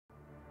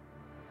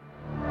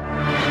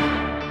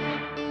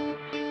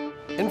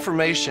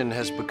Information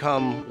has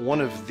become one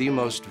of the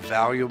most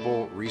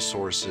valuable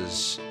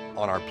resources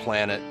on our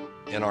planet,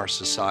 in our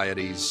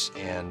societies,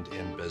 and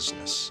in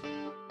business.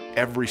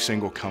 Every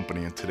single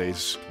company in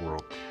today's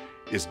world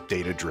is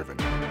data-driven.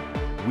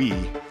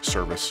 We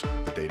service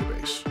the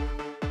database.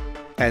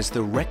 As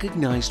the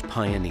recognized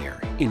pioneer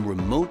in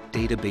remote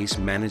database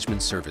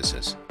management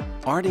services,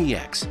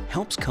 RDX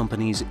helps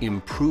companies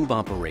improve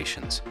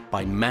operations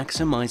by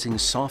maximizing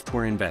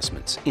software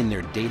investments in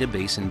their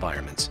database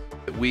environments.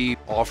 We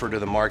offer to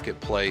the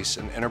marketplace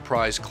an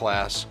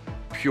enterprise-class,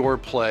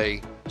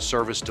 pure-play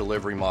service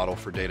delivery model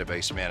for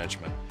database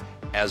management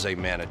as a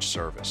managed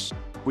service.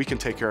 We can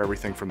take care of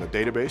everything from the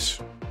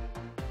database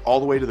all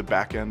the way to the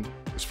back end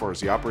as far as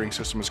the operating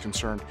system is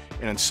concerned,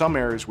 and in some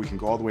areas we can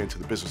go all the way into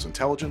the business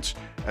intelligence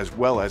as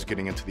well as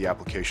getting into the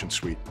application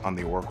suite on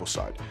the Oracle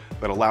side.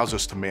 That allows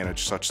us to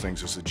manage such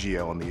things as the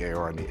GL and the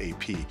AR and the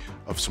AP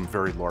of some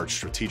very large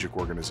strategic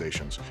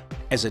organizations.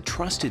 As a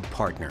trusted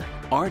partner,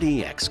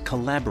 RDX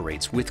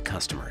collaborates with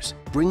customers,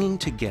 bringing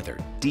together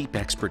deep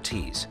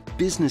expertise,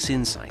 business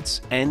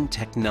insights, and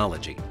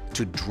technology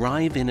to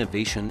drive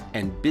innovation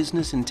and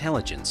business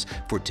intelligence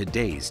for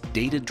today's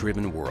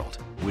data-driven world.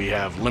 We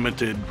have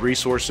limited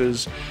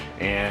resources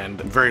and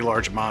a very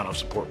large amount of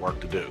support work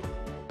to do.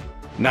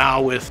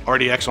 Now with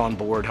RDX on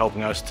board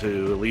helping us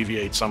to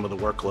alleviate some of the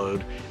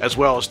workload, as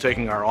well as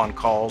taking our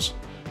on-calls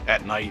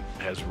at night,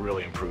 has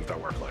really improved our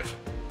work life.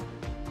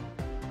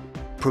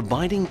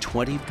 Providing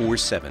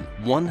 24/7,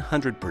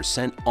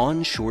 100%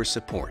 onshore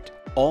support,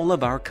 all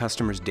of our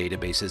customers'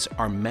 databases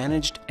are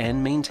managed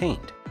and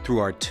maintained through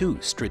our 2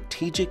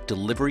 strategic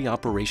delivery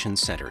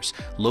operations centers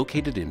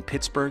located in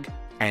Pittsburgh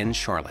and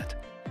Charlotte.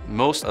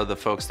 Most of the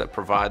folks that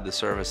provide the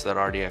service that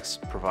RDX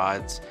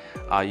provides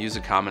use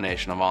a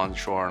combination of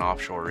onshore and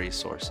offshore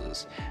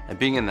resources. And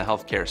being in the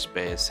healthcare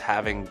space,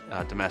 having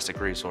domestic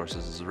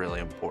resources is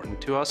really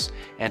important to us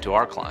and to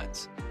our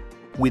clients.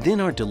 Within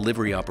our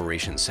delivery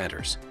operations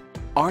centers,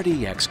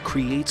 RDX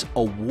creates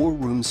a war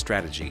room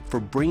strategy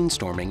for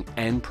brainstorming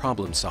and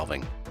problem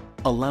solving,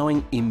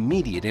 allowing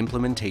immediate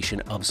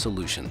implementation of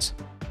solutions.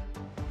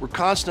 We're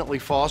constantly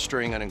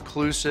fostering an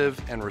inclusive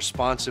and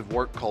responsive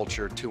work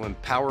culture to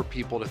empower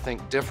people to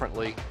think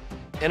differently,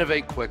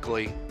 innovate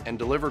quickly, and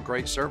deliver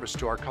great service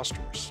to our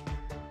customers.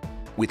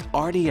 With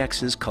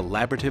RDX's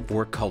collaborative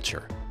work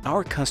culture,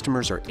 our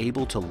customers are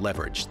able to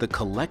leverage the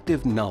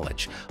collective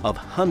knowledge of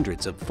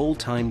hundreds of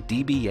full-time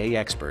DBA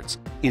experts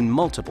in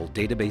multiple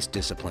database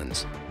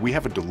disciplines. We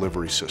have a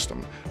delivery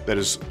system that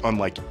is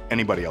unlike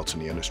anybody else in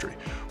the industry.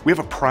 We have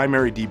a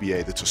primary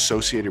DBA that's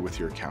associated with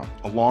your account,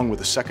 along with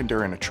a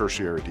secondary and a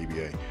tertiary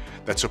DBA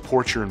that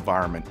supports your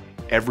environment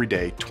every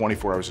day,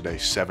 24 hours a day,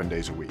 7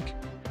 days a week.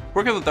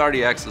 Working with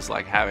RDX is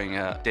like having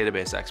a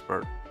database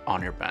expert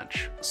on your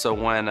bench. So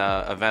when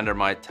a vendor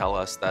might tell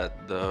us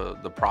that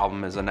the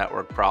problem is a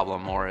network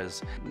problem or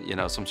is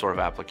some sort of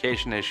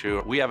application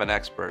issue, we have an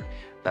expert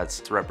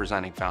that's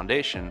representing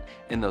Foundation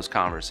in those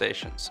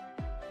conversations.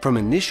 From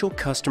initial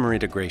customer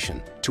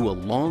integration to a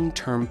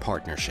long-term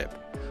partnership,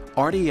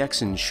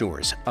 RDX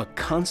ensures a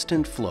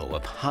constant flow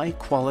of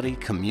high-quality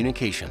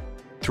communication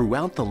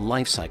throughout the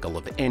lifecycle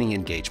of any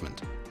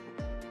engagement.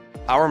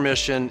 Our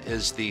mission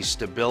is the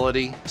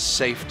stability,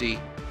 safety,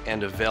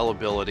 and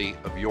availability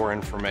of your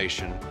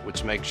information,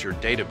 which makes your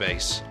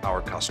database our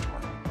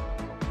customer.